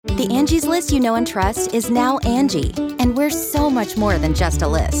The Angie's List you know and trust is now Angie, and we're so much more than just a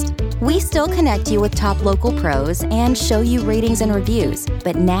list. We still connect you with top local pros and show you ratings and reviews,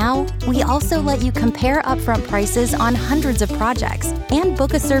 but now we also let you compare upfront prices on hundreds of projects and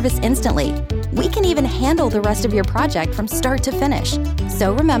book a service instantly. We can even handle the rest of your project from start to finish.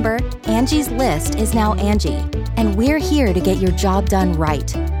 So remember, Angie's List is now Angie, and we're here to get your job done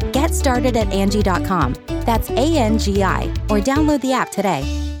right. Get started at Angie.com. That's ANGI, or download the app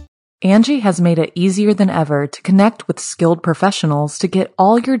today. Angie has made it easier than ever to connect with skilled professionals to get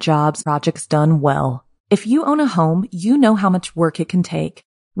all your jobs projects done well. If you own a home, you know how much work it can take,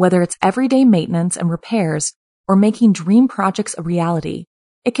 whether it's everyday maintenance and repairs or making dream projects a reality.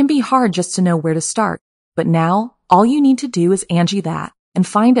 It can be hard just to know where to start, but now all you need to do is Angie that and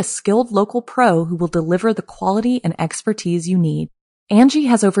find a skilled local pro who will deliver the quality and expertise you need. Angie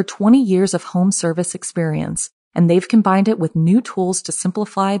has over 20 years of home service experience, and they've combined it with new tools to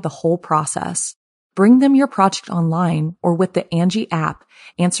simplify the whole process. Bring them your project online or with the Angie app,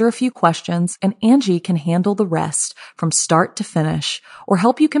 answer a few questions, and Angie can handle the rest from start to finish, or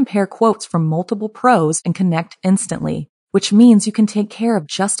help you compare quotes from multiple pros and connect instantly, which means you can take care of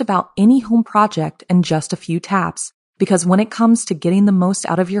just about any home project in just a few taps. Because when it comes to getting the most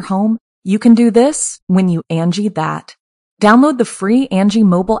out of your home, you can do this when you Angie that. Download the free Angie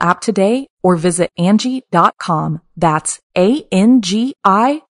mobile app today or visit Angie.com. That's ANGI.com.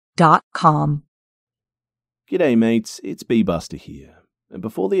 G'day mates, it's B-Buster here. And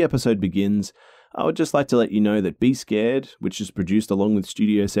before the episode begins, I would just like to let you know that Be Scared, which is produced along with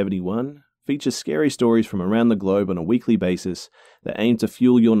Studio 71, features scary stories from around the globe on a weekly basis that aim to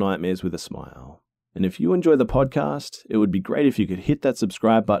fuel your nightmares with a smile. And if you enjoy the podcast, it would be great if you could hit that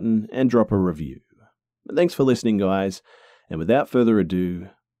subscribe button and drop a review. Thanks for listening, guys. And without further ado,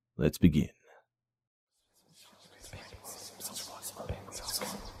 let's begin.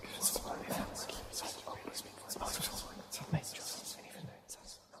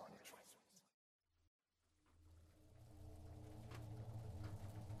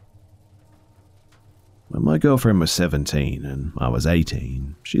 When my girlfriend was 17 and I was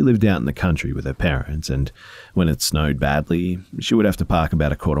 18, she lived out in the country with her parents, and when it snowed badly, she would have to park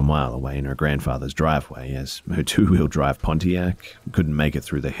about a quarter mile away in her grandfather's driveway as her two-wheel drive Pontiac couldn't make it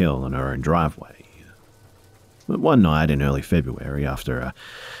through the hill on her own driveway. But one night in early February, after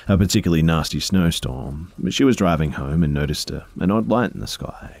a particularly nasty snowstorm, she was driving home and noticed an odd light in the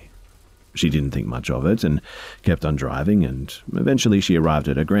sky. She didn't think much of it and kept on driving, and eventually she arrived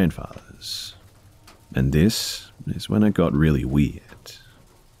at her grandfather's. And this is when it got really weird.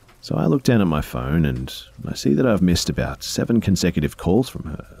 So I look down at my phone and I see that I've missed about 7 consecutive calls from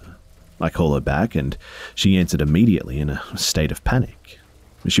her. I call her back and she answered immediately in a state of panic.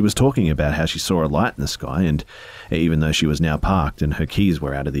 She was talking about how she saw a light in the sky, and even though she was now parked and her keys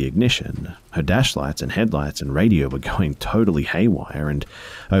were out of the ignition, her dash lights and headlights and radio were going totally haywire, and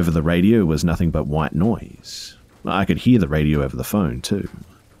over the radio was nothing but white noise. I could hear the radio over the phone too.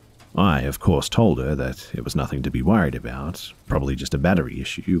 I, of course, told her that it was nothing to be worried about, probably just a battery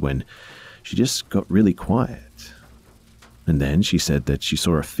issue, when she just got really quiet. And then she said that she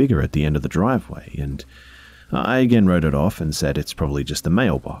saw a figure at the end of the driveway, and I again wrote it off and said it's probably just the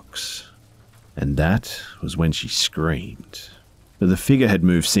mailbox. And that was when she screamed. The figure had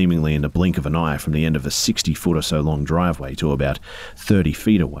moved seemingly in the blink of an eye from the end of a 60-foot or so long driveway to about 30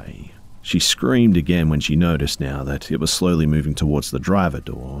 feet away. She screamed again when she noticed now that it was slowly moving towards the driver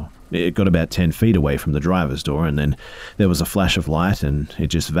door. It got about 10 feet away from the driver's door, and then there was a flash of light and it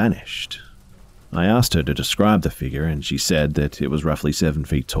just vanished. I asked her to describe the figure, and she said that it was roughly 7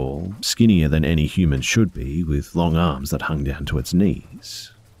 feet tall, skinnier than any human should be, with long arms that hung down to its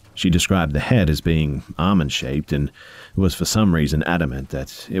knees. She described the head as being almond-shaped and was for some reason adamant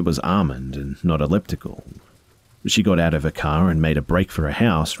that it was almond and not elliptical. She got out of her car and made a break for her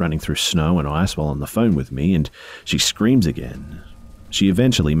house, running through snow and ice while on the phone with me, and she screams again. She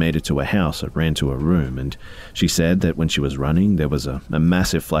eventually made it to her house and ran to her room, and she said that when she was running, there was a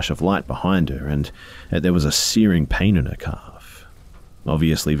massive flash of light behind her, and there was a searing pain in her calf.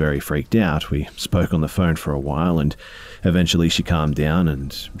 Obviously very freaked out, we spoke on the phone for a while, and eventually she calmed down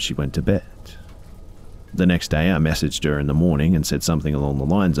and she went to bed. The next day, I messaged her in the morning and said something along the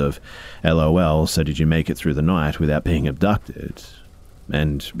lines of, LOL, so did you make it through the night without being abducted?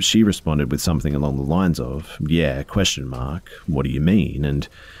 And she responded with something along the lines of, yeah, ? What do you mean? And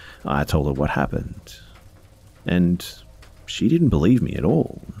I told her what happened. And she didn't believe me at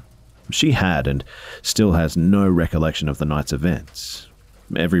all. She had and still has no recollection of the night's events.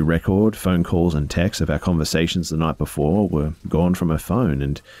 Every record, phone calls and texts of our conversations the night before were gone from her phone,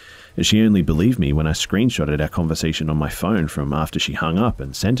 and She only believed me when I screenshotted our conversation on my phone from after she hung up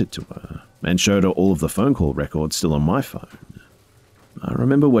and sent it to her, and showed her all of the phone call records still on my phone. I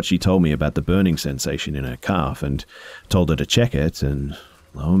remember what she told me about the burning sensation in her calf and told her to check it, and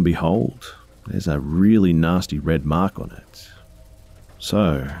lo and behold, there's a really nasty red mark on it.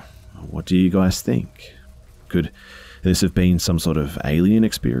 So, what do you guys think? Could this have been some sort of alien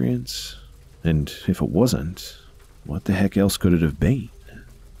experience? And if it wasn't, what the heck else could it have been?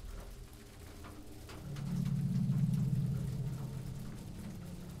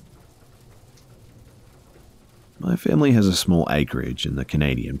 My family has a small acreage in the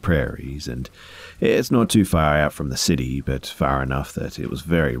Canadian prairies, and it's not too far out from the city, but far enough that it was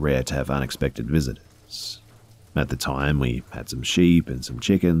very rare to have unexpected visitors. At the time, we had some sheep and some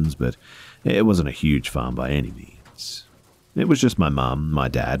chickens, but it wasn't a huge farm by any means. It was just my mum, my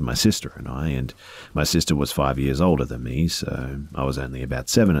dad, my sister and I, and my sister was 5 years older than me, so I was only about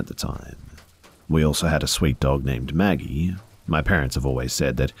 7 at the time. We also had a sweet dog named Maggie. My parents have always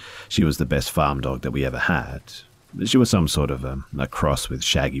said that she was the best farm dog that we ever had. She was some sort of a cross with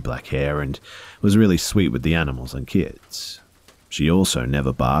shaggy black hair and was really sweet with the animals and kids. She also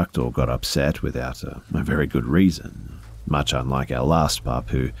never barked or got upset without a very good reason, much unlike our last pup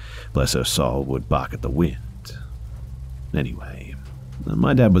who, bless her soul, would bark at the wind. Anyway,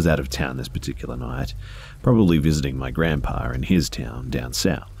 my dad was out of town this particular night, probably visiting my grandpa in his town down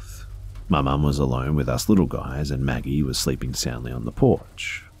south. My mum was alone with us little guys and Maggie was sleeping soundly on the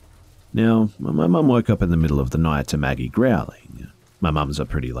porch. Now, my mum woke up in the middle of the night to Maggie growling. My mum's a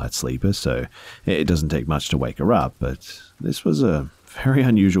pretty light sleeper, so it doesn't take much to wake her up, but this was a very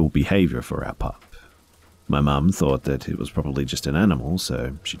unusual behavior for our pup. My mum thought that it was probably just an animal,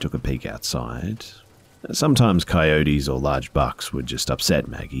 so she took a peek outside. Sometimes coyotes or large bucks would just upset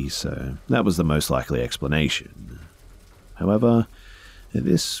Maggie, so that was the most likely explanation. However,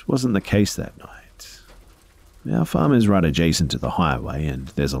 this wasn't the case that night. Our farm is right adjacent to the highway, and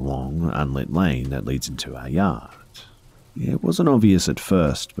there's a long, unlit lane that leads into our yard. It wasn't obvious at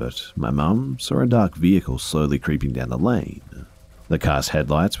first, but my mum saw a dark vehicle slowly creeping down the lane. The car's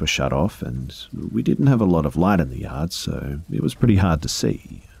headlights were shut off, and we didn't have a lot of light in the yard, so it was pretty hard to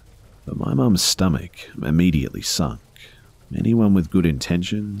see. But my mum's stomach immediately sunk. Anyone with good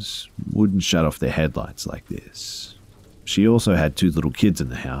intentions wouldn't shut off their headlights like this. She also had 2 little kids in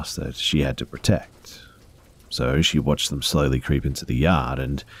the house that she had to protect. So she watched them slowly creep into the yard,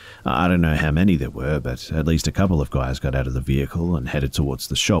 and I don't know how many there were, but at least a couple of guys got out of the vehicle and headed towards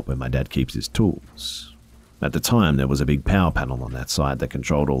the shop where my dad keeps his tools. At the time, there was a big power panel on that side that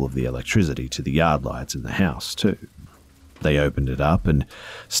controlled all of the electricity to the yard lights in the house, too. They opened it up and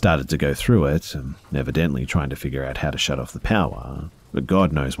started to go through it, evidently trying to figure out how to shut off the power. But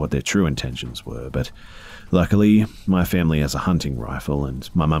God knows what their true intentions were, but luckily, my family has a hunting rifle and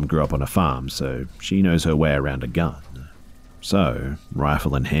my mum grew up on a farm, so she knows her way around a gun. So,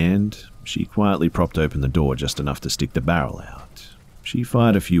 rifle in hand, she quietly propped open the door just enough to stick the barrel out. She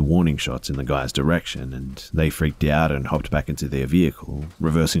fired a few warning shots in the guy's direction, and they freaked out and hopped back into their vehicle,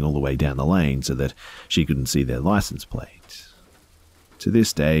 reversing all the way down the lane so that she couldn't see their license plate. To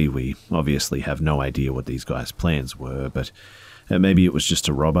this day, we obviously have no idea what these guys' plans were, but maybe it was just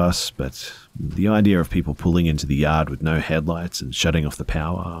to rob us, but the idea of people pulling into the yard with no headlights and shutting off the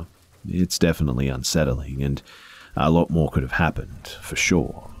power, it's definitely unsettling, and a lot more could have happened, for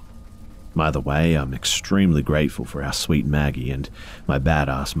sure. Either way, I'm extremely grateful for our sweet Maggie and my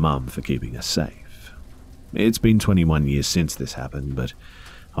badass mum for keeping us safe. It's been 21 years since this happened, but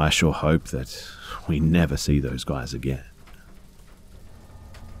I sure hope that we never see those guys again.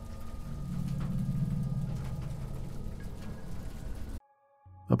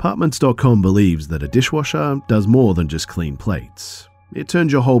 Apartments.com believes that a dishwasher does more than just clean plates. It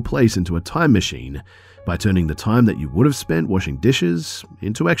turns your whole place into a time machine by turning the time that you would have spent washing dishes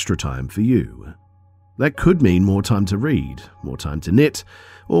into extra time for you. That could mean more time to read, more time to knit,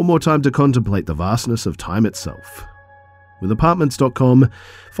 or more time to contemplate the vastness of time itself. With Apartments.com,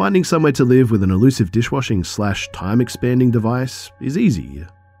 finding somewhere to live with an elusive dishwashing/time-expanding device is easy.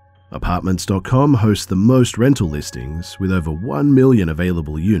 Apartments.com hosts the most rental listings with over 1 million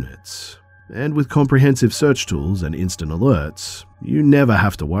available units. And with comprehensive search tools and instant alerts, you never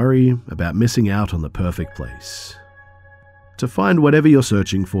have to worry about missing out on the perfect place. To find whatever you're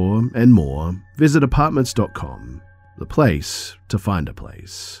searching for and more, visit Apartments.com, the place to find a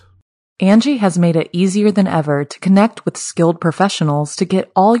place. Angie has made it easier than ever to connect with skilled professionals to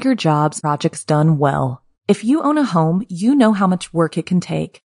get all your jobs projects done well. If you own a home, you know how much work it can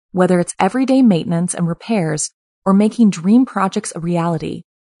take, whether it's everyday maintenance and repairs or making dream projects a reality.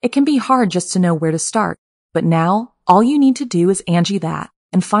 It can be hard just to know where to start, but now all you need to do is Angie that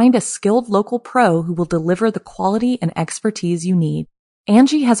and find a skilled local pro who will deliver the quality and expertise you need.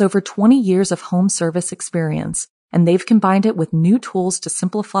 Angie has over 20 years of home service experience, and they've combined it with new tools to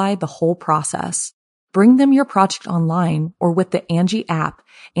simplify the whole process. Bring them your project online or with the Angie app,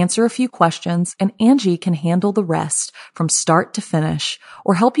 answer a few questions, and Angie can handle the rest from start to finish,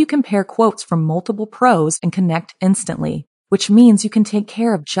 or help you compare quotes from multiple pros and connect instantly, which means you can take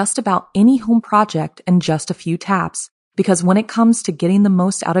care of just about any home project in just a few taps. Because when it comes to getting the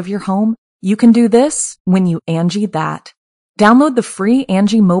most out of your home, you can do this when you Angie that. Download the free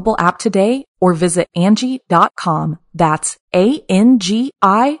Angie mobile app today or visit Angie.com. That's ANGI.com.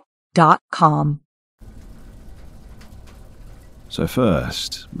 So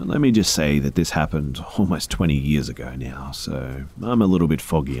first, let me just say that this happened almost 20 years ago now, so I'm a little bit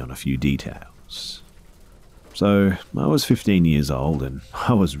foggy on a few details. So, I was 15 years old and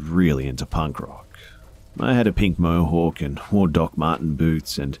I was really into punk rock. I had a pink mohawk and wore Doc Marten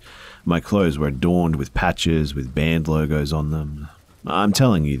boots, and my clothes were adorned with patches with band logos on them. I'm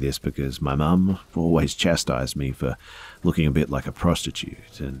telling you this because my mum always chastised me for looking a bit like a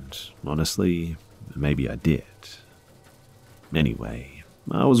prostitute, and honestly, maybe I did. Anyway,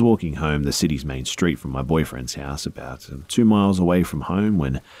 I was walking home the city's main street from my boyfriend's house about 2 miles away from home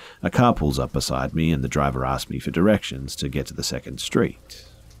when a car pulls up beside me and the driver asked me for directions to get to the second street.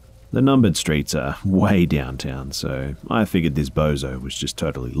 The numbered streets are way downtown, so I figured this bozo was just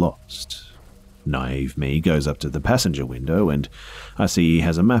totally lost. Naive me goes up to the passenger window and I see he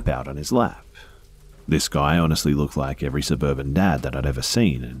has a map out on his lap. This guy honestly looked like every suburban dad that I'd ever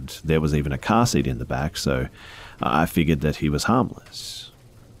seen, and there was even a car seat in the back, so I figured that he was harmless.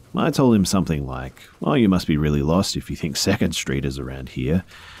 I told him something like, "Oh, you must be really lost if you think 2nd Street is around here.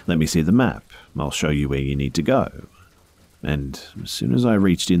 Let me see the map. I'll show you where you need to go." And as soon as I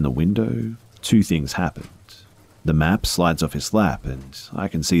reached in the window, 2 things happened. The map slides off his lap and I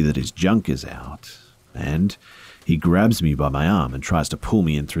can see that his junk is out, and he grabs me by my arm and tries to pull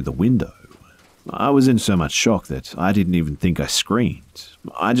me in through the window. I was in so much shock that I didn't even think I screamed.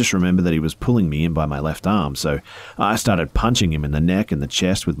 I just remember that he was pulling me in by my left arm, so I started punching him in the neck and the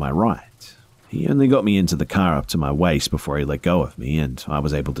chest with my right. He only got me into the car up to my waist before he let go of me, and I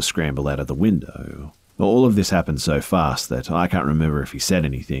was able to scramble out of the window. All of this happened so fast that I can't remember if he said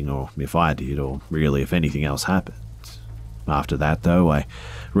anything, or if I did, or really if anything else happened. After that, though, I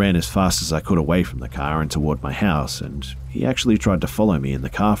ran as fast as I could away from the car and toward my house, and he actually tried to follow me in the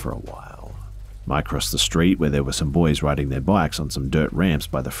car for a while. I crossed the street where there were some boys riding their bikes on some dirt ramps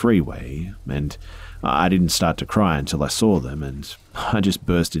by the freeway, and I didn't start to cry until I saw them, and I just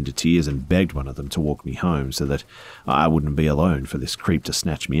burst into tears and begged one of them to walk me home so that I wouldn't be alone for this creep to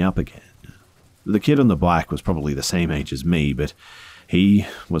snatch me up again. The kid on the bike was probably the same age as me, but he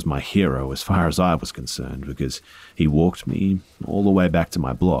was my hero as far as I was concerned because he walked me all the way back to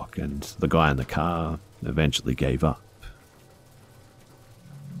my block, and the guy in the car eventually gave up.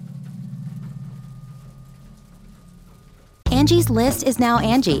 Angie's List is now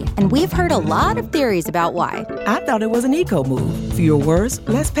Angie, and we've heard a lot of theories about why. I thought it was an eco move. Fewer words,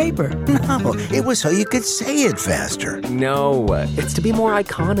 less paper. No, it was so you could say it faster. No, it's to be more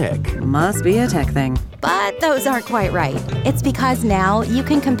iconic. Must be a tech thing. But those aren't quite right. It's because now you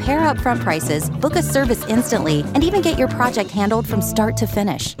can compare upfront prices, book a service instantly, and even get your project handled from start to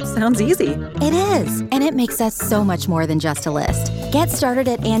finish. Sounds easy. It is, and it makes us so much more than just a list. Get started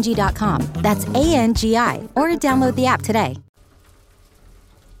at Angie.com. That's ANGI, or download the app today.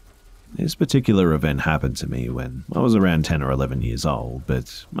 This particular event happened to me when I was around 10 or 11 years old,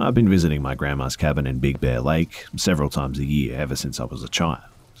 but I've been visiting my grandma's cabin in Big Bear Lake several times a year ever since I was a child.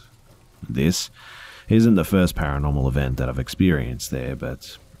 This isn't the first paranormal event that I've experienced there,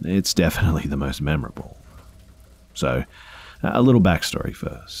 but it's definitely the most memorable. So, a little backstory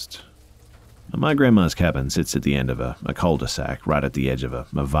first. My grandma's cabin sits at the end of a cul-de-sac right at the edge of a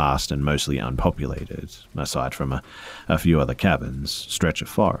vast and mostly unpopulated, aside from a few other cabins, stretch of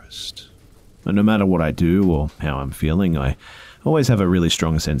forest. And no matter what I do or how I'm feeling, I always have a really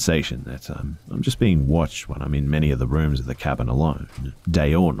strong sensation that I'm just being watched when I'm in many of the rooms of the cabin alone,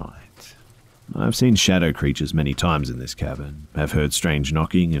 day or night. I've seen shadow creatures many times in this cabin, have heard strange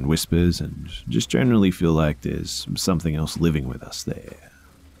knocking and whispers, and just generally feel like there's something else living with us there.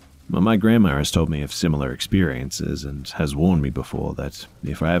 My grandma has told me of similar experiences and has warned me before that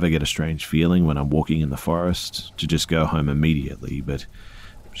if I ever get a strange feeling when I'm walking in the forest, to just go home immediately, but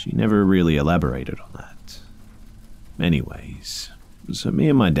she never really elaborated on that. Anyways, so me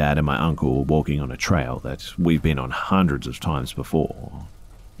and my dad and my uncle were walking on a trail that we've been on hundreds of times before.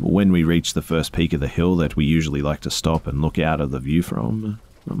 When we reached the first peak of the hill that we usually like to stop and look out of the view from,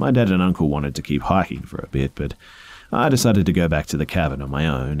 my dad and uncle wanted to keep hiking for a bit, but I decided to go back to the cabin on my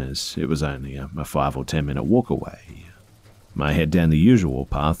own, as it was only a 5 or 10 minute walk away. I head down the usual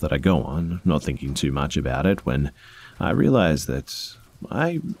path that I go on, not thinking too much about it, when I realize that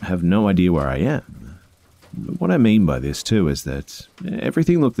I have no idea where I am. What I mean by this too is that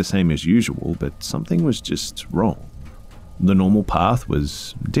everything looked the same as usual, but something was just wrong. The normal path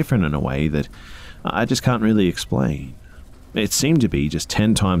was different in a way that I just can't really explain. It seemed to be just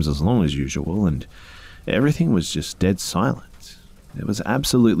 10 times as long as usual, and everything was just dead silent. There was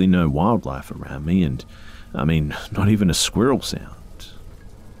absolutely no wildlife around me, and not even a squirrel sound.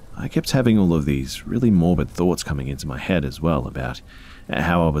 I kept having all of these really morbid thoughts coming into my head as well about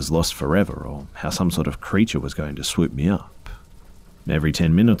how I was lost forever, or how some sort of creature was going to swoop me up. Every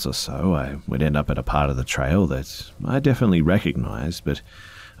 10 minutes or so, I would end up at a part of the trail that I definitely recognized, but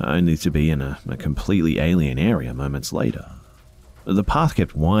only to be in a completely alien area moments later. The path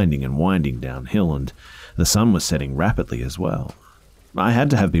kept winding and winding downhill, and the sun was setting rapidly as well. I had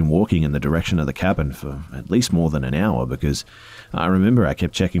to have been walking in the direction of the cabin for at least more than an hour, because I remember I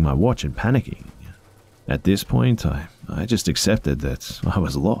kept checking my watch and panicking. At this point, I just accepted that I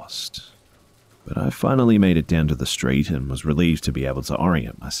was lost. But I finally made it down to the street and was relieved to be able to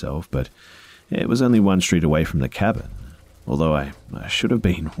orient myself, but it was only one street away from the cabin, although I should have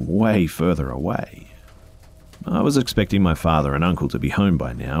been way further away. I was expecting my father and uncle to be home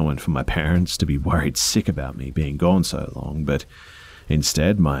by now, and for my parents to be worried sick about me being gone so long, but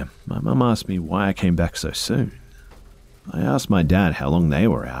instead, my mum asked me why I came back so soon. I asked my dad how long they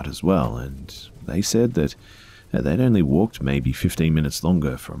were out as well, and they said that they'd only walked maybe 15 minutes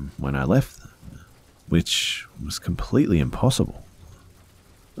longer from when I left them, which was completely impossible.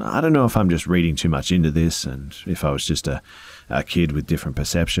 I don't know if I'm just reading too much into this, and if I was just a kid with different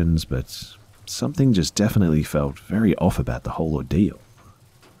perceptions, but something just definitely felt very off about the whole ordeal.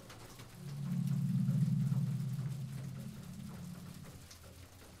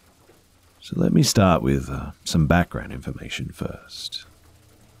 So let me start with some background information first.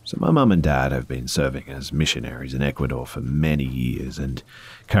 So my mum and dad have been serving as missionaries in Ecuador for many years, and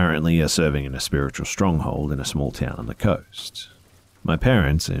currently are serving in a spiritual stronghold in a small town on the coast. My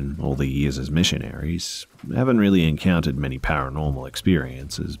parents, in all the years as missionaries, haven't really encountered many paranormal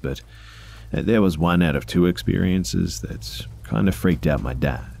experiences, but there was 1 out of 2 experiences that kind of freaked out my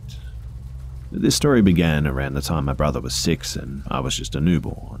dad. This story began around the time my brother was 6 and I was just a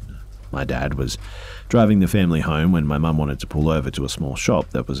newborn. My dad was driving the family home when my mum wanted to pull over to a small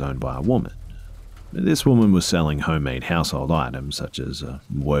shop that was owned by a woman. This woman was selling homemade household items such as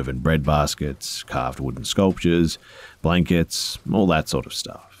woven bread baskets, carved wooden sculptures, blankets, all that sort of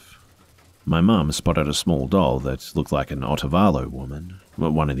stuff. My mum spotted a small doll that looked like an Otavalo woman,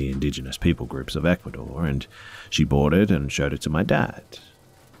 one of the indigenous people groups of Ecuador, and she bought it and showed it to my dad.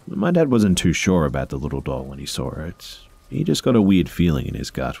 My dad wasn't too sure about the little doll when he saw it. He just got a weird feeling in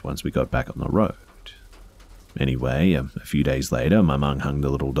his gut once we got back on the road. Anyway, a few days later, my mum hung the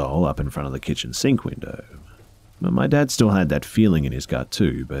little doll up in front of the kitchen sink window. My dad still had that feeling in his gut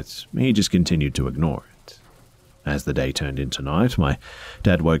too, but he just continued to ignore it. As the day turned into night, my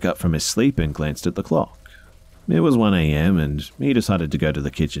dad woke up from his sleep and glanced at the clock. It was 1 a.m. and he decided to go to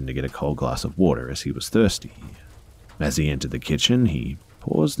the kitchen to get a cold glass of water as he was thirsty. As he entered the kitchen, he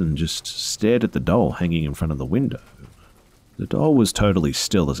paused and just stared at the doll hanging in front of the window. The doll was totally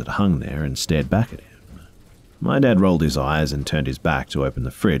still as it hung there and stared back at him. My dad rolled his eyes and turned his back to open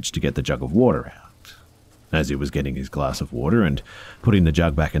the fridge to get the jug of water out. As he was getting his glass of water and putting the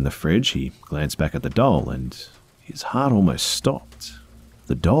jug back in the fridge, he glanced back at the doll and his heart almost stopped.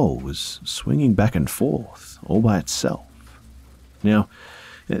 The doll was swinging back and forth, all by itself. Now,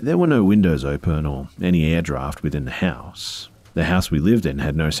 there were no windows open or any air draft within the house. The house we lived in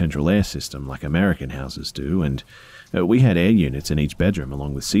had no central air system like American houses do, and we had air units in each bedroom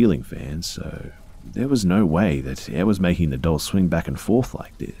along with ceiling fans, so there was no way that air was making the doll swing back and forth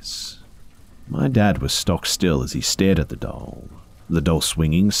like this. My dad was stock still as he stared at the doll. The doll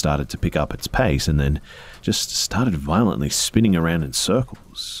swinging started to pick up its pace and then just started violently spinning around in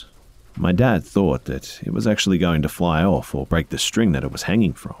circles. My dad thought that it was actually going to fly off or break the string that it was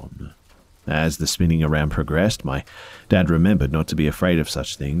hanging from. As the spinning around progressed, my dad remembered not to be afraid of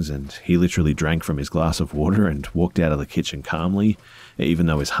such things, and he literally drank from his glass of water and walked out of the kitchen calmly, even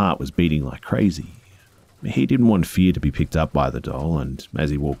though his heart was beating like crazy. He didn't want fear to be picked up by the doll, and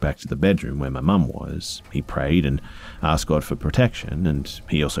as he walked back to the bedroom where my mum was, he prayed and asked God for protection, and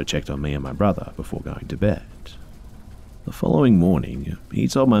he also checked on me and my brother before going to bed. The following morning, he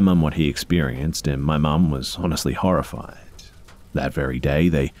told my mum what he experienced, and my mum was honestly horrified. That very day,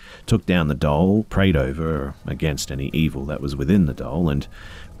 they took down the doll, prayed over against any evil that was within the doll, and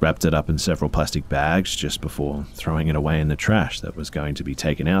wrapped it up in several plastic bags just before throwing it away in the trash that was going to be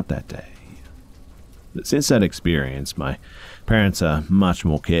taken out that day. But since that experience, my parents are much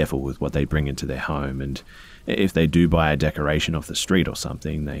more careful with what they bring into their home, and if they do buy a decoration off the street or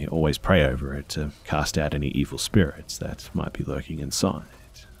something, they always pray over it to cast out any evil spirits that might be lurking inside.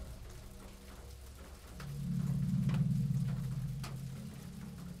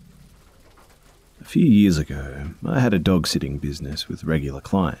 A few years ago, I had a dog-sitting business with regular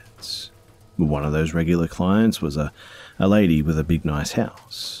clients. One of those regular clients was a lady with a big nice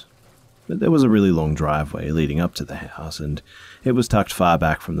house. But there was a really long driveway leading up to the house, and it was tucked far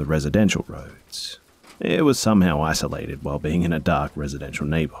back from the residential roads. It was somehow isolated while being in a dark residential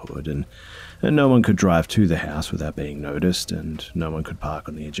neighborhood, and no one could drive to the house without being noticed, and no one could park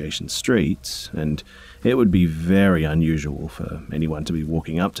on the adjacent streets, and it would be very unusual for anyone to be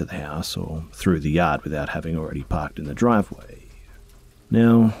walking up to the house or through the yard without having already parked in the driveway.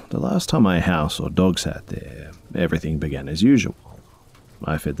 Now, the last time my house or dog sat there, everything began as usual.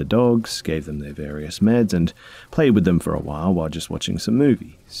 I fed the dogs, gave them their various meds, and played with them for a while just watching some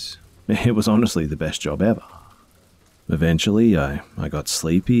movies. It was honestly the best job ever. Eventually, I got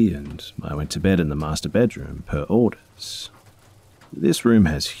sleepy and I went to bed in the master bedroom per orders. This room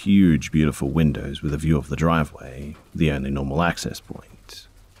has huge, beautiful windows with a view of the driveway, the only normal access point.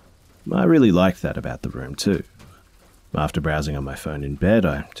 I really liked that about the room too. After browsing on my phone in bed,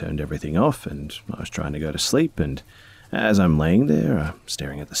 I turned everything off and I was trying to go to sleep, and as I'm laying there,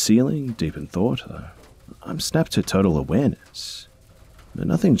 staring at the ceiling, deep in thought, I'm snapped to total awareness. But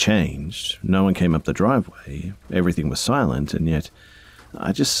nothing changed, no one came up the driveway, everything was silent, and yet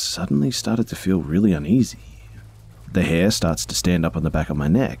I just suddenly started to feel really uneasy. The hair starts to stand up on the back of my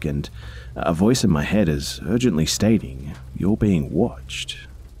neck, and a voice in my head is urgently stating, "You're being watched."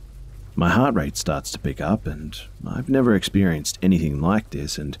 My heart rate starts to pick up, and I've never experienced anything like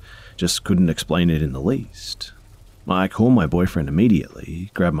this and just couldn't explain it in the least. I called my boyfriend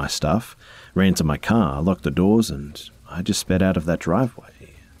immediately, grabbed my stuff, ran to my car, locked the doors, and I just sped out of that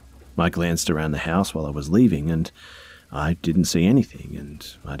driveway. I glanced around the house while I was leaving, and I didn't see anything, and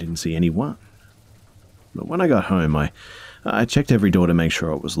I didn't see anyone. But when I got home, I checked every door to make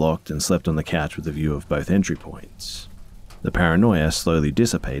sure it was locked and slept on the couch with a view of both entry points. The paranoia slowly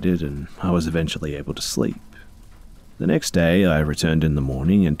dissipated, and I was eventually able to sleep. The next day, I returned in the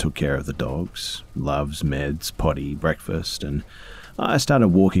morning and took care of the dogs, Loves, meds, potty, breakfast, and I started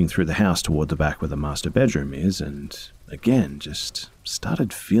walking through the house toward the back where the master bedroom is, and again, just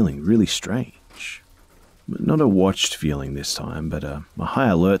started feeling really strange. Not a watched feeling this time, but a high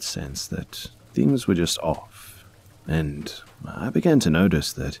alert sense that things were just off. And I began to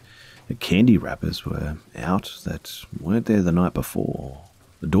notice that the candy wrappers were out that weren't there the night before.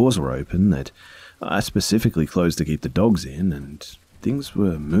 The doors were open that I specifically closed to keep the dogs in, and things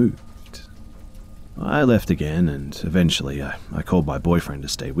were moved. I left again, and eventually I called my boyfriend to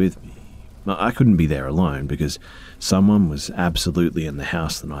stay with me. I couldn't be there alone because someone was absolutely in the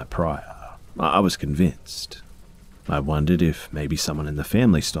house the night prior. I was convinced. I wondered if maybe someone in the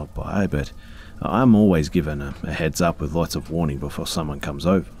family stopped by, but I'm always given a heads up with lots of warning before someone comes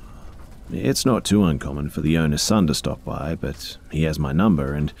over. It's not too uncommon for the owner's son to stop by, but he has my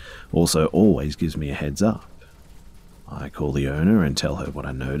number and also always gives me a heads up. I call the owner and tell her what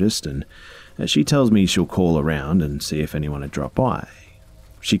I noticed, and she tells me she'll call around and see if anyone had dropped by.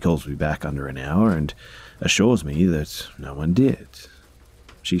 She calls me back under an hour and assures me that no one did.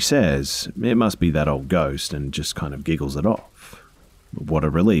 She says it must be that old ghost and just kind of giggles it off. What a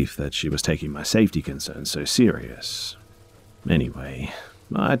relief that she was taking my safety concerns so serious. Anyway,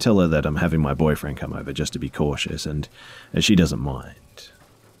 I tell her that I'm having my boyfriend come over just to be cautious, and she doesn't mind.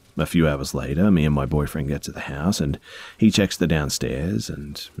 A few hours later, me and my boyfriend get to the house, and he checks the downstairs,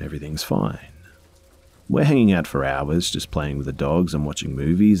 and everything's fine. We're hanging out for hours, just playing with the dogs and watching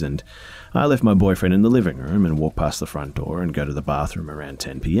movies, and I left my boyfriend in the living room and walked past the front door and go to the bathroom around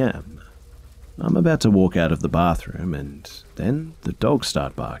 10 p.m. I'm about to walk out of the bathroom, and then the dogs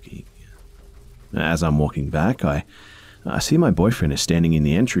start barking. As I'm walking back, I see my boyfriend is standing in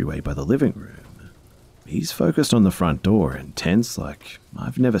the entryway by the living room. He's focused on the front door and tense like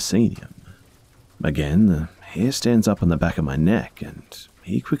I've never seen him. Again, the hair stands up on the back of my neck, and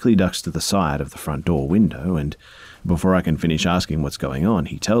he quickly ducks to the side of the front door window, and before I can finish asking what's going on,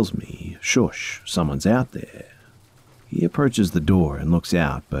 he tells me, "Shush, someone's out there." He approaches the door and looks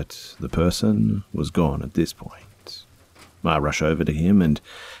out, but the person was gone at this point. I rush over to him, and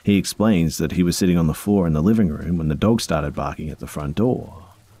he explains that he was sitting on the floor in the living room when the dog started barking at the front door.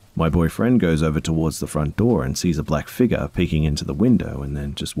 My boyfriend goes over towards the front door and sees a black figure peeking into the window and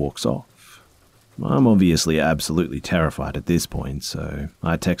then just walks off. I'm obviously absolutely terrified at this point, so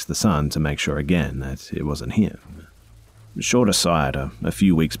I text the son to make sure again that it wasn't him. Short aside, a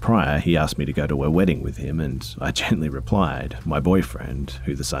few weeks prior, he asked me to go to a wedding with him, and I gently replied, my boyfriend,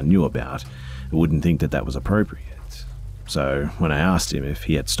 who the son knew about, wouldn't think that was appropriate. So when I asked him if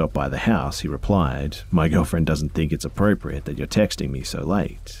he had stopped by the house, he replied, my girlfriend doesn't think it's appropriate that you're texting me so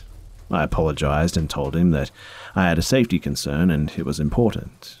late. I apologized and told him that I had a safety concern and it was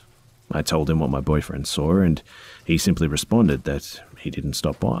important. I told him what my boyfriend saw, and he simply responded that he didn't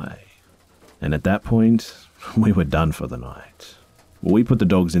stop by. And at that point, we were done for the night. We put the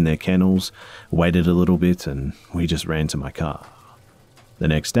dogs in their kennels, waited a little bit, and we just ran to my car. The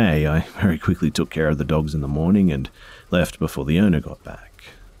next day, I very quickly took care of the dogs in the morning and left before the owner got back.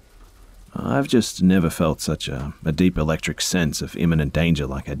 I've just never felt such a deep electric sense of imminent danger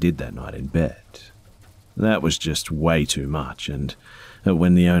like I did that night in bed. That was just way too much, and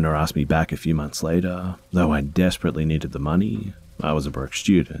when the owner asked me back a few months later, though I desperately needed the money, I was a broke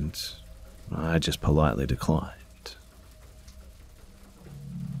student, I just politely declined.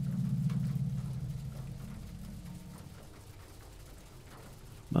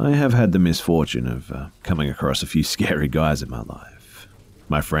 I have had the misfortune of coming across a few scary guys in my life.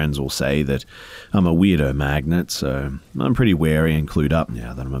 My friends will say that I'm a weirdo magnet, so I'm pretty wary and clued up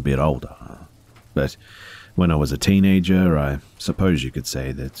now that I'm a bit older. But when I was a teenager, I suppose you could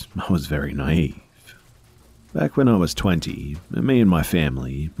say that I was very naive. Back when I was 20, me and my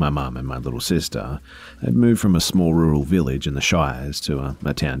family, my mum and my little sister, had moved from a small rural village in the Shires to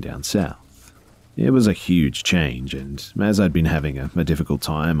a town down south. It was a huge change, and as I'd been having a difficult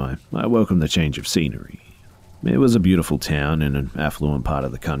time, I welcomed the change of scenery. It was a beautiful town in an affluent part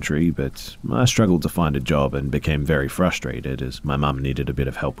of the country, but I struggled to find a job and became very frustrated as my mum needed a bit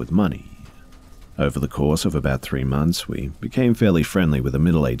of help with money. Over the course of about 3 months, we became fairly friendly with a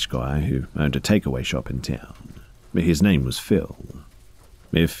middle-aged guy who owned a takeaway shop in town. His name was Phil.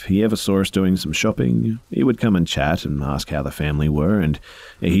 If he ever saw us doing some shopping, he would come and chat and ask how the family were, and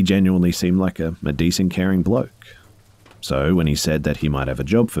he genuinely seemed like a decent, caring bloke. So when he said that he might have a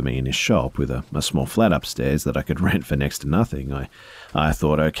job for me in his shop with a small flat upstairs that I could rent for next to nothing, I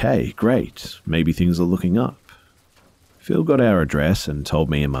thought, okay, great, maybe things are looking up. Phil got our address and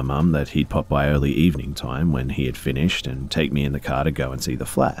told me and my mum that he'd pop by early evening time when he had finished and take me in the car to go and see the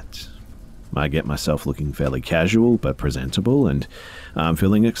flat. I get myself looking fairly casual but presentable, and I'm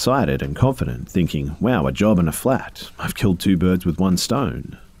feeling excited and confident, thinking, wow, a job and a flat. I've killed 2 birds with 1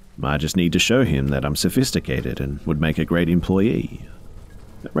 stone. I just need to show him that I'm sophisticated and would make a great employee.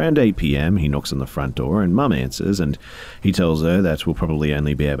 Around 8 p.m, he knocks on the front door and Mum answers, and he tells her that we'll probably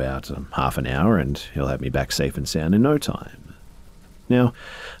only be about half an hour and he'll have me back safe and sound in no time. Now,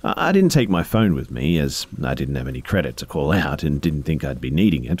 I didn't take my phone with me as I didn't have any credit to call out and didn't think I'd be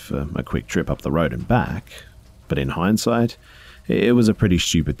needing it for a quick trip up the road and back. But in hindsight, it was a pretty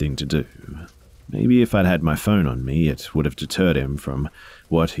stupid thing to do. Maybe if I'd had my phone on me, it would have deterred him from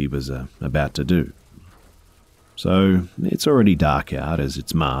what he was about to do. So it's already dark out as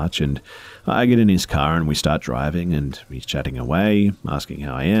it's March, and I get in his car and we start driving, and he's chatting away, asking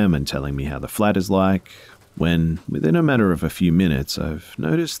how I am and telling me how the flat is like, when within a matter of a few minutes I've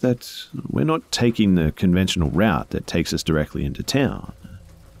noticed that we're not taking the conventional route that takes us directly into town.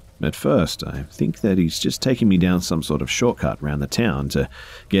 At first, I think that he's just taking me down some sort of shortcut around the town to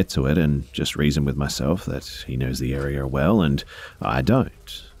get to it and just reason with myself that he knows the area well and I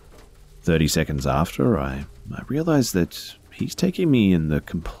don't. 30 seconds after, I realize that he's taking me in the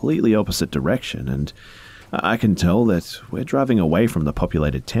completely opposite direction, and I can tell that we're driving away from the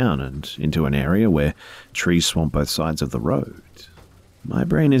populated town and into an area where trees swamp both sides of the road. My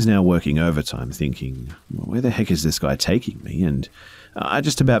brain is now working overtime thinking, where the heck is this guy taking me? And I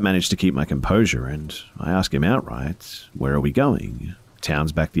just about managed to keep my composure, and I ask him outright, where are we going?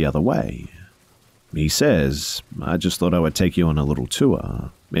 Town's back the other way. He says, I just thought I would take you on a little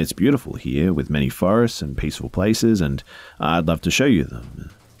tour. It's beautiful here with many forests and peaceful places, and I'd love to show you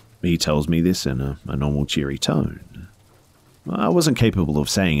them. He tells me this in a normal cheery tone. I wasn't capable of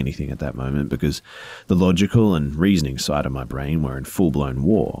saying anything at that moment because the logical and reasoning side of my brain were in full-blown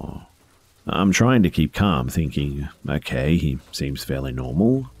war. I'm trying to keep calm, thinking, okay, he seems fairly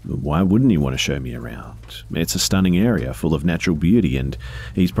normal. Why wouldn't he want to show me around? It's a stunning area full of natural beauty, and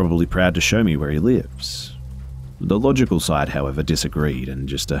he's probably proud to show me where he lives. The logical side, however, disagreed, and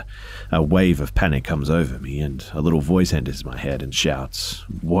just a wave of panic comes over me, and a little voice enters my head and shouts,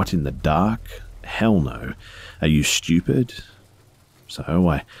 "What in the dark? Hell no. Are you stupid?"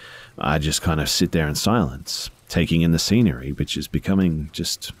 So I just kind of sit there in silence, taking in the scenery, which is becoming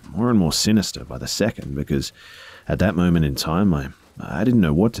just more and more sinister by the second, because at that moment in time, I didn't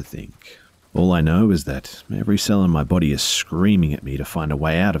know what to think. All I know is that every cell in my body is screaming at me to find a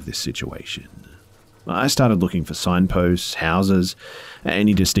way out of this situation. I started looking for signposts, houses,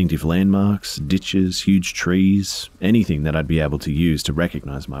 any distinctive landmarks, ditches, huge trees, anything that I'd be able to use to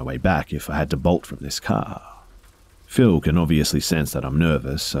recognize my way back if I had to bolt from this car. Phil can obviously sense that I'm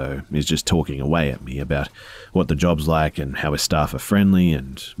nervous, so he's just talking away at me about what the job's like and how his staff are friendly,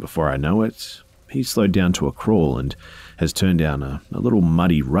 and before I know it, he's slowed down to a crawl and has turned down a little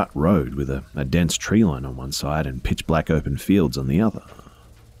muddy rut road with a dense tree line on one side and pitch black open fields on the other.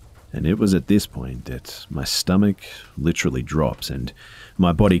 And it was at this point that my stomach literally drops and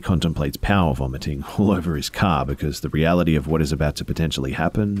my body contemplates power vomiting all over his car, because the reality of what is about to potentially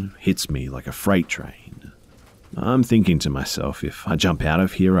happen hits me like a freight train. I'm thinking to myself, if I jump out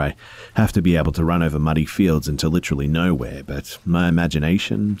of here, I have to be able to run over muddy fields into literally nowhere, but my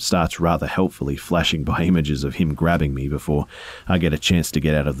imagination starts rather helpfully flashing by images of him grabbing me before I get a chance to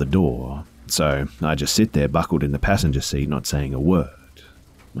get out of the door. So I just sit there buckled in the passenger seat, not saying a word.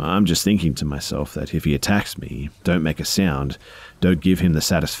 I'm just thinking to myself that if he attacks me, don't make a sound, don't give him the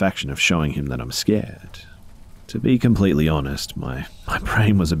satisfaction of showing him that I'm scared. To be completely honest, my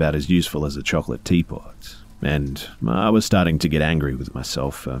brain was about as useful as a chocolate teapot, and I was starting to get angry with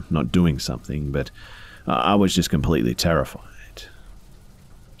myself for not doing something, but I was just completely terrified.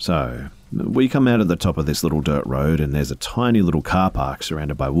 So, we come out at the top of this little dirt road, and there's a tiny little car park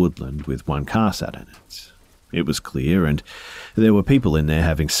surrounded by woodland with one car sat in it. It was clear, and there were people in there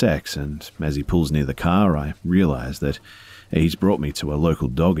having sex, and as he pulls near the car, I realise that he's brought me to a local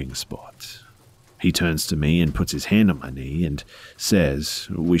dogging spot. He turns to me and puts his hand on my knee and says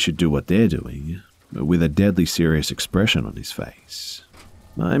we should do what they're doing, with a deadly serious expression on his face.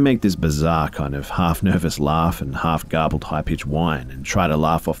 I make this bizarre kind of half-nervous laugh and half-garbled high-pitched whine and try to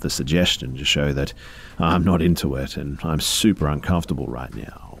laugh off the suggestion to show that I'm not into it and I'm super uncomfortable right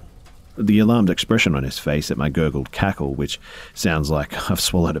now. The alarmed expression on his face at my gurgled cackle, which sounds like I've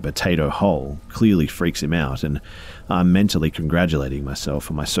swallowed a potato whole, clearly freaks him out, and I'm mentally congratulating myself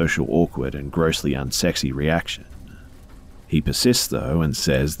for my social awkward and grossly unsexy reaction. He persists, though, and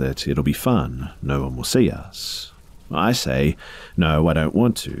says that it'll be fun, no one will see us. I say, no, I don't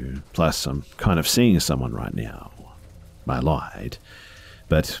want to, plus I'm kind of seeing someone right now. I lied,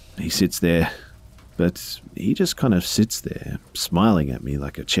 but he just kind of sits there, smiling at me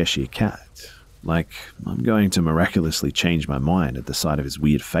like a Cheshire cat, like I'm going to miraculously change my mind at the sight of his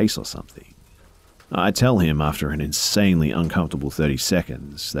weird face or something. I tell him after an insanely uncomfortable 30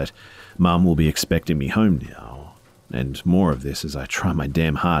 seconds that Mum will be expecting me home now, and more of this as I try my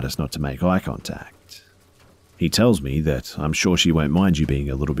damn hardest not to make eye contact. He tells me that I'm sure she won't mind you being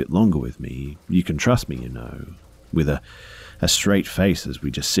a little bit longer with me, you can trust me, you know, with a straight face as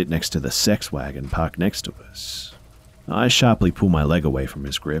we just sit next to the sex wagon parked next to us. I sharply pull my leg away from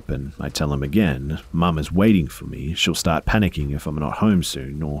his grip and I tell him again, Mum is waiting for me, she'll start panicking if I'm not home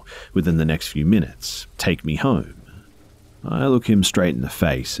soon or within the next few minutes. Take me home. I look him straight in the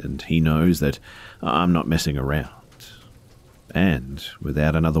face and he knows that I'm not messing around. And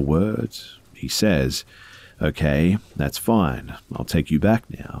without another word, he says, okay, that's fine, I'll take you back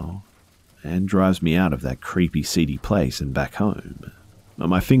now, and drives me out of that creepy, seedy place and back home.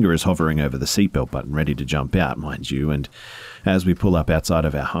 My finger is hovering over the seatbelt button ready to jump out, mind you, and as we pull up outside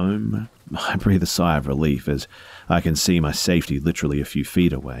of our home, I breathe a sigh of relief as I can see my safety literally a few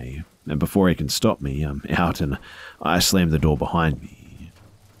feet away, and before he can stop me, I'm out and I slam the door behind me.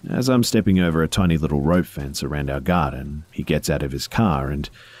 As I'm stepping over a tiny little rope fence around our garden, he gets out of his car and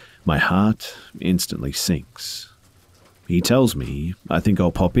my heart instantly sinks. He tells me, I think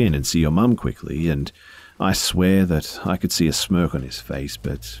I'll pop in and see your mum quickly, and I swear that I could see a smirk on his face,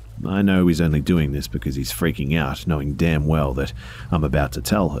 but I know he's only doing this because he's freaking out, knowing damn well that I'm about to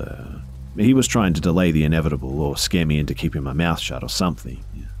tell her. He was trying to delay the inevitable or scare me into keeping my mouth shut or something.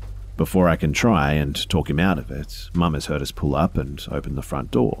 Before I can try and talk him out of it, Mum has heard us pull up and open the front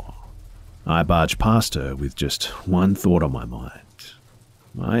door. I barge past her with just one thought on my mind.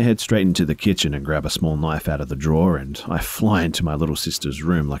 I head straight into the kitchen and grab a small knife out of the drawer and I fly into my little sister's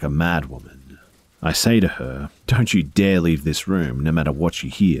room like a madwoman. I say to her, don't you dare leave this room no matter what you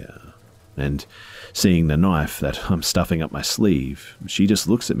hear. And seeing the knife that I'm stuffing up my sleeve, she just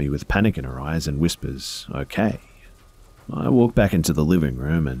looks at me with panic in her eyes and whispers, okay. I walk back into the living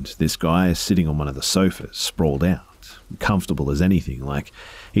room and this guy is sitting on one of the sofas, sprawled out, comfortable as anything, like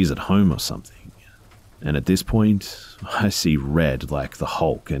he's at home or something. And at this point, I see red like the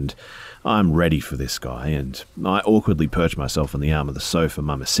Hulk, and I'm ready for this guy, and I awkwardly perch myself on the arm of the sofa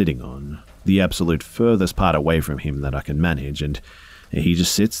Mum is sitting on, the absolute furthest part away from him that I can manage, and he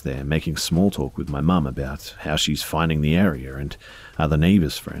just sits there making small talk with my mum about how she's finding the area and are the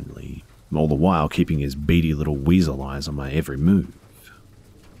neighbours friendly, all the while keeping his beady little weasel eyes on my every move.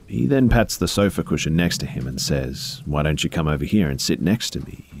 He then pats the sofa cushion next to him and says, "Why don't you come over here and sit next to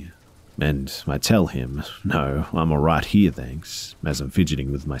me?" And I tell him, "No, I'm alright here, thanks," as I'm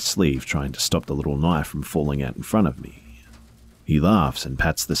fidgeting with my sleeve trying to stop the little knife from falling out in front of me. He laughs and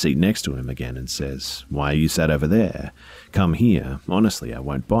pats the seat next to him again and says, "Why are you sat over there? Come here, honestly, I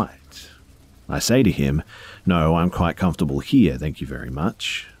won't bite." I say to him, "No, I'm quite comfortable here, thank you very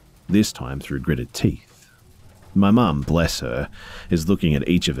much," this time through gritted teeth. My mum, bless her, is looking at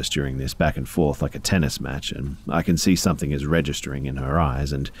each of us during this back and forth like a tennis match, and I can see something is registering in her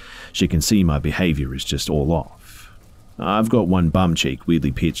eyes, and she can see my behaviour is just all off. I've got one bum cheek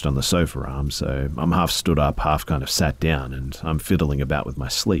weirdly pitched on the sofa arm, so I'm half stood up, half kind of sat down, and I'm fiddling about with my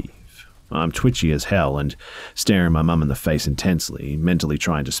sleeve. I'm twitchy as hell and staring my mum in the face intensely, mentally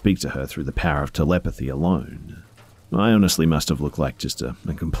trying to speak to her through the power of telepathy alone. I honestly must have looked like just a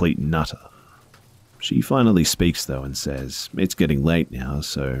complete nutter. She finally speaks though and says, "It's getting late now,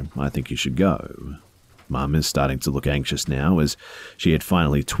 so I think you should go." Mum is starting to look anxious now, as she had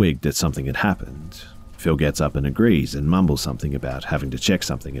finally twigged that something had happened. Phil gets up and agrees and mumbles something about having to check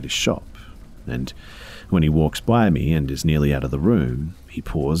something at his shop. And when he walks by me and is nearly out of the room, he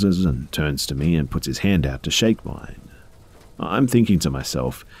pauses and turns to me and puts his hand out to shake mine. I'm thinking to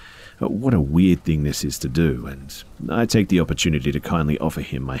myself, what a weird thing this is to do, and I take the opportunity to kindly offer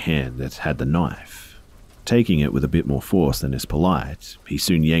him my hand that had the knife. Taking it with a bit more force than is polite, he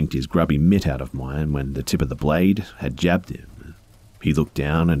soon yanked his grubby mitt out of mine when the tip of the blade had jabbed him. He looked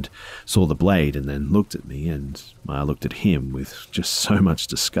down and saw the blade and then looked at me, and I looked at him with just so much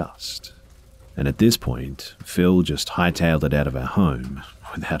disgust. And at this point, Phil just hightailed it out of our home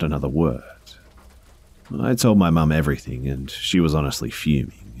without another word. I told my mum everything, and she was honestly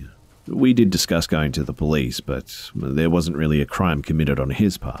fuming. We did discuss going to the police, but there wasn't really a crime committed on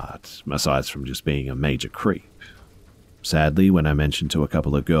his part, aside from just being a major creep. Sadly, when I mentioned to a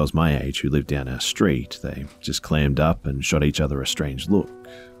couple of girls my age who lived down our street, they just clammed up and shot each other a strange look.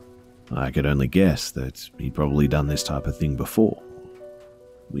 I could only guess that he'd probably done this type of thing before.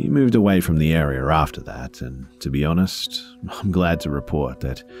 We moved away from the area after that, and to be honest, I'm glad to report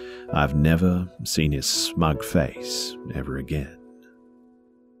that I've never seen his smug face ever again.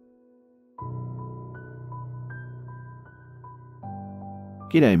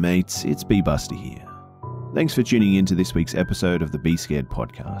 G'day mates, it's B-Buster here. Thanks for tuning in to this week's episode of the Be Scared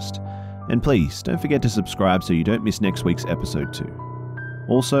podcast. And please, don't forget to subscribe so you don't miss next week's episode too.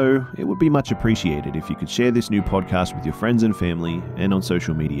 Also, it would be much appreciated if you could share this new podcast with your friends and family and on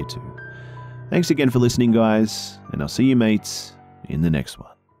social media too. Thanks again for listening, guys, and I'll see you mates in the next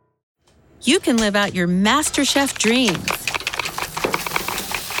one. You can live out your MasterChef dreams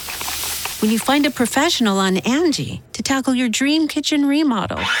when you find a professional on Angie to tackle your dream kitchen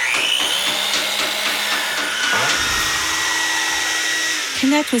remodel.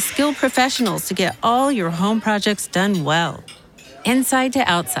 Connect with skilled professionals to get all your home projects done well. Inside to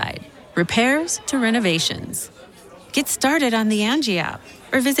outside, repairs to renovations. Get started on the Angie app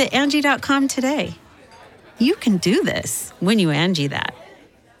or visit Angie.com today. You can do this when you Angie that.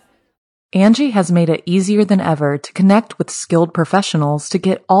 Angie has made it easier than ever to connect with skilled professionals to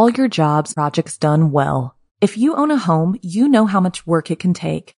get all your jobs projects done well. If you own a home, you know how much work it can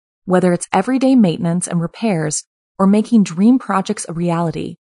take, whether it's everyday maintenance and repairs or making dream projects a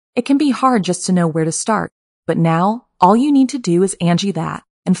reality. It can be hard just to know where to start, but now all you need to do is Angie that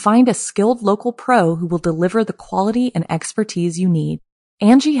and find a skilled local pro who will deliver the quality and expertise you need.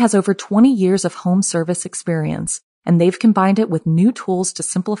 Angie has over 20 years of home service experience, and they've combined it with new tools to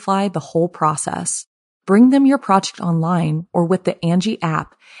simplify the whole process. Bring them your project online or with the Angie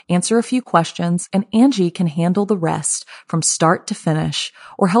app, answer a few questions, and Angie can handle the rest from start to finish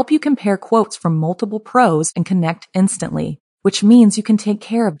or help you compare quotes from multiple pros and connect instantly, which means you can take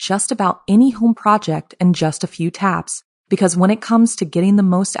care of just about any home project in just a few taps. Because when it comes to getting the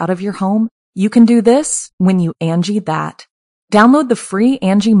most out of your home, you can do this when you Angie that. Download the free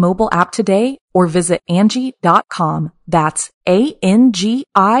Angie mobile app today or visit Angie.com. That's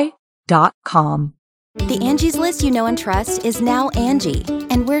ANGI.com. The Angie's List you know and trust is now Angie,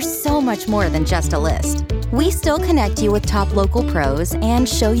 and we're so much more than just a list. We still connect you with top local pros and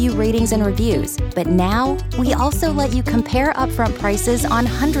show you ratings and reviews, but now we also let you compare upfront prices on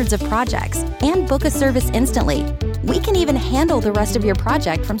hundreds of projects and book a service instantly. We can even handle the rest of your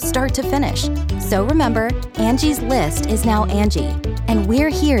project from start to finish. So remember, Angie's List is now Angie, and we're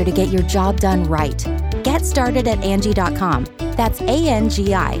here to get your job done right. Get started at Angie.com. That's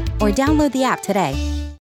ANGI, or download the app today.